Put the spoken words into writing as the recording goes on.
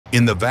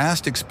In the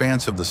vast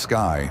expanse of the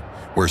sky,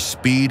 where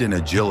speed and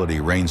agility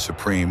reign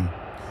supreme,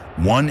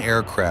 one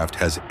aircraft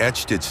has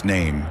etched its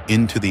name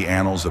into the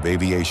annals of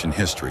aviation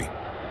history: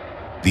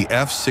 the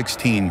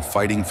F-16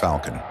 Fighting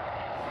Falcon.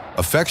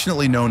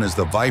 Affectionately known as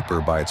the Viper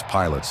by its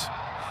pilots,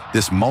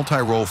 this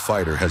multirole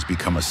fighter has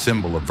become a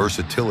symbol of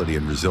versatility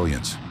and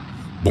resilience.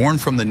 Born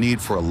from the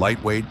need for a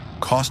lightweight,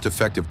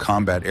 cost-effective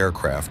combat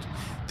aircraft,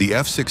 the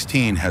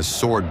F-16 has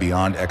soared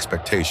beyond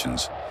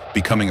expectations,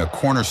 becoming a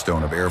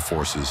cornerstone of air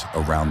forces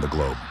around the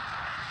globe.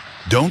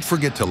 Don't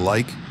forget to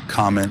like,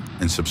 comment,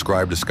 and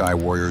subscribe to Sky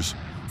Warriors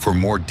for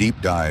more deep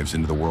dives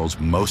into the world's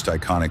most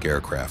iconic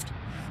aircraft.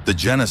 The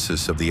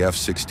genesis of the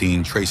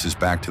F-16 traces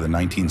back to the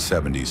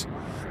 1970s,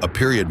 a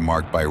period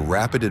marked by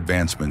rapid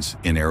advancements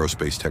in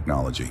aerospace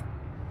technology.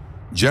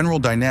 General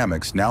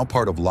Dynamics, now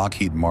part of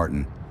Lockheed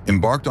Martin,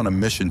 embarked on a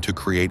mission to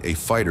create a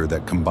fighter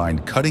that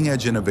combined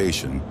cutting-edge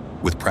innovation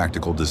with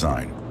practical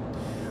design.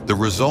 The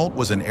result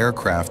was an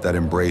aircraft that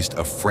embraced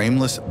a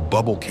frameless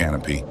bubble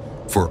canopy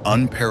for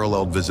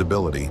unparalleled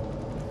visibility,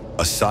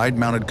 a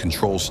side-mounted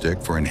control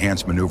stick for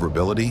enhanced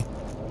maneuverability,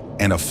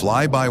 and a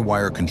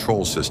fly-by-wire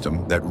control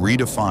system that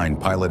redefined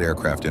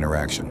pilot-aircraft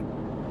interaction.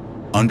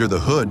 Under the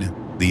hood,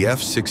 the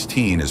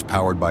F-16 is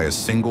powered by a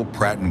single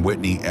Pratt &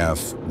 Whitney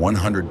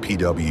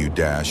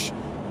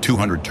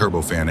F100PW-200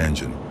 turbofan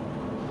engine,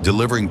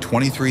 delivering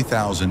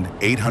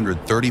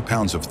 23,830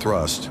 pounds of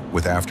thrust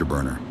with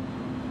afterburner.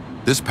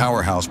 This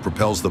powerhouse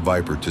propels the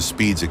Viper to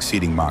speeds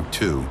exceeding Mach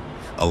 2,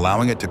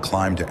 allowing it to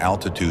climb to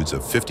altitudes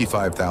of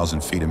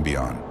 55,000 feet and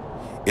beyond.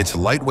 Its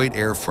lightweight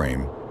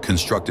airframe,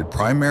 constructed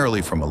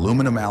primarily from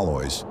aluminum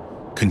alloys,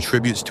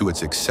 contributes to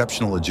its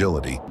exceptional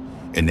agility,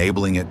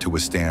 enabling it to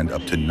withstand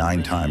up to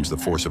 9 times the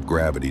force of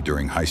gravity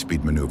during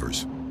high-speed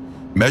maneuvers.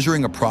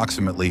 Measuring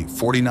approximately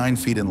 49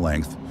 feet in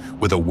length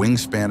with a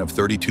wingspan of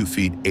 32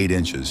 feet 8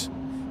 inches,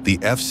 the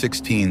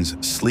F-16's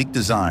sleek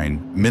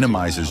design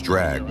minimizes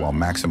drag while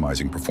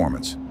maximizing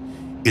performance.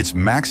 Its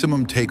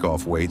maximum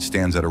takeoff weight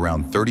stands at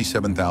around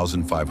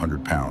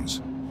 37,500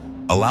 pounds,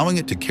 allowing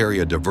it to carry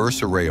a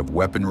diverse array of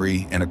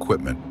weaponry and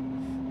equipment.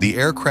 The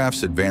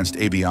aircraft's advanced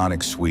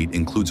avionics suite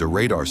includes a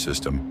radar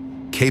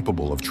system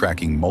capable of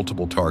tracking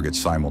multiple targets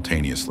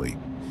simultaneously,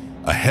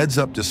 a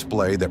heads-up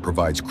display that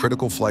provides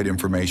critical flight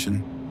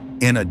information,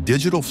 and a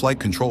digital flight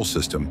control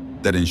system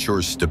that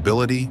ensures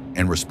stability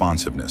and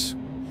responsiveness.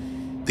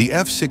 The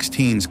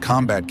F-16's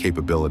combat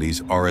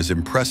capabilities are as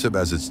impressive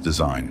as its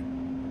design.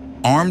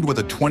 Armed with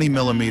a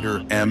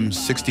 20mm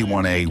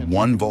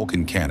M61A1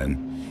 Vulcan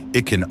cannon,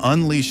 it can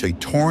unleash a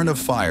torrent of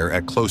fire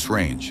at close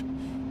range.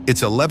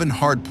 Its 11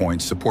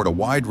 hardpoints support a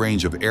wide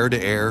range of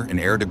air-to-air and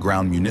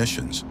air-to-ground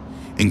munitions,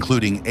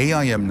 including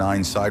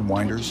AIM-9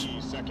 Sidewinders,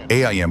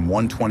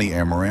 AIM-120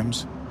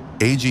 AMRAAMs,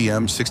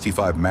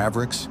 AGM-65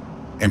 Mavericks,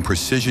 and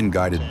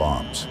precision-guided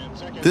bombs.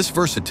 This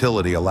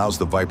versatility allows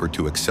the Viper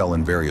to excel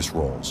in various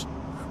roles,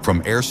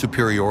 from air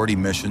superiority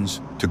missions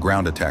to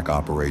ground attack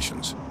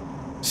operations.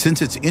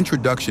 Since its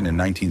introduction in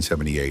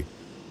 1978,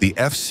 the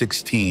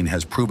F-16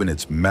 has proven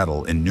its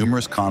mettle in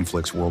numerous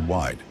conflicts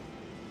worldwide.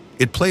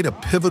 It played a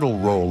pivotal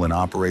role in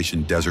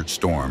Operation Desert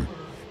Storm,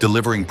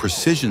 delivering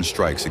precision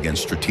strikes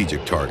against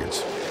strategic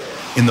targets.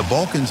 In the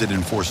Balkans, it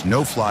enforced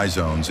no-fly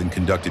zones and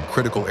conducted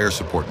critical air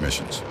support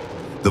missions.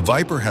 The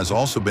Viper has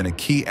also been a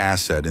key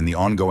asset in the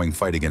ongoing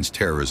fight against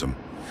terrorism,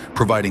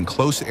 providing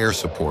close air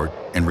support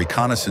and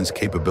reconnaissance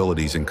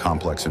capabilities in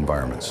complex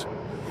environments.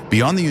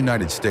 Beyond the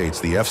United States,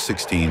 the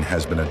F-16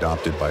 has been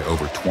adopted by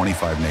over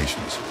 25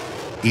 nations,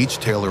 each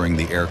tailoring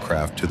the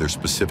aircraft to their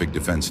specific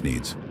defense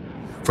needs.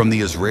 From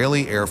the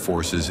Israeli Air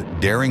Force's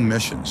daring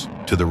missions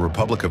to the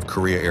Republic of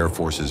Korea Air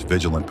Force's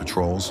vigilant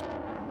patrols,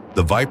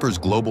 the Viper's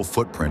global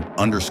footprint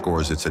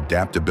underscores its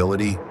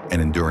adaptability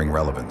and enduring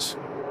relevance.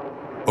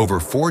 Over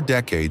 4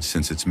 decades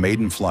since its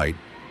maiden flight,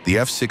 the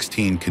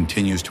F-16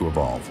 continues to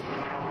evolve.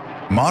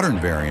 Modern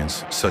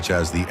variants, such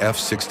as the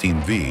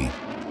F-16V,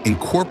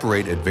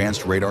 incorporate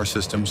advanced radar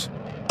systems,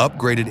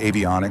 upgraded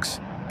avionics,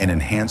 and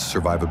enhanced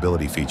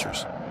survivability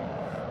features.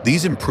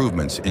 These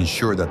improvements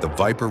ensure that the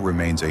Viper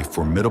remains a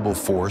formidable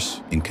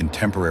force in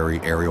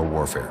contemporary aerial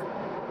warfare.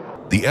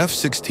 The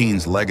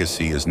F-16's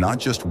legacy is not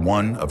just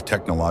one of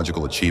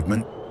technological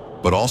achievement,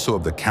 but also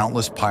of the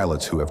countless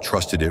pilots who have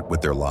trusted it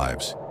with their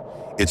lives.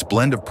 Its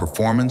blend of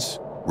performance,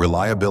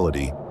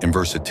 reliability, and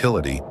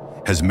versatility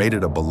has made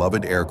it a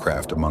beloved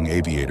aircraft among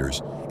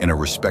aviators and a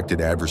respected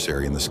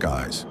adversary in the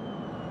skies.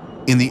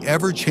 In the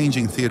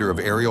ever-changing theater of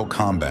aerial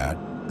combat,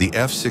 the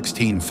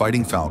F-16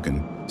 Fighting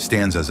Falcon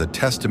stands as a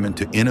testament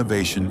to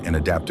innovation and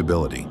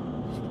adaptability.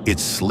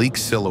 Its sleek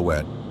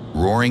silhouette,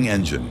 roaring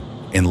engine,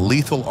 and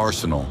lethal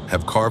arsenal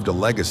have carved a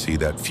legacy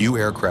that few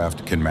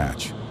aircraft can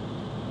match.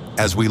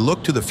 As we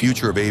look to the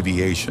future of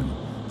aviation,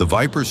 the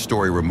Viper's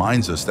story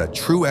reminds us that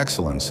true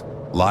excellence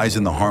lies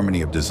in the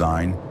harmony of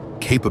design,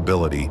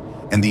 capability,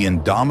 and the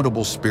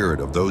indomitable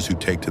spirit of those who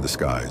take to the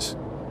skies.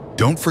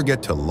 Don't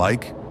forget to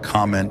like,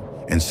 comment,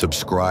 and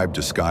subscribe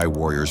to Sky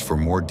Warriors for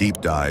more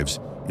deep dives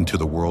into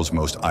the world's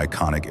most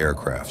iconic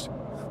aircraft.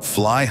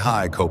 Fly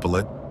high,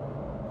 co-pilot.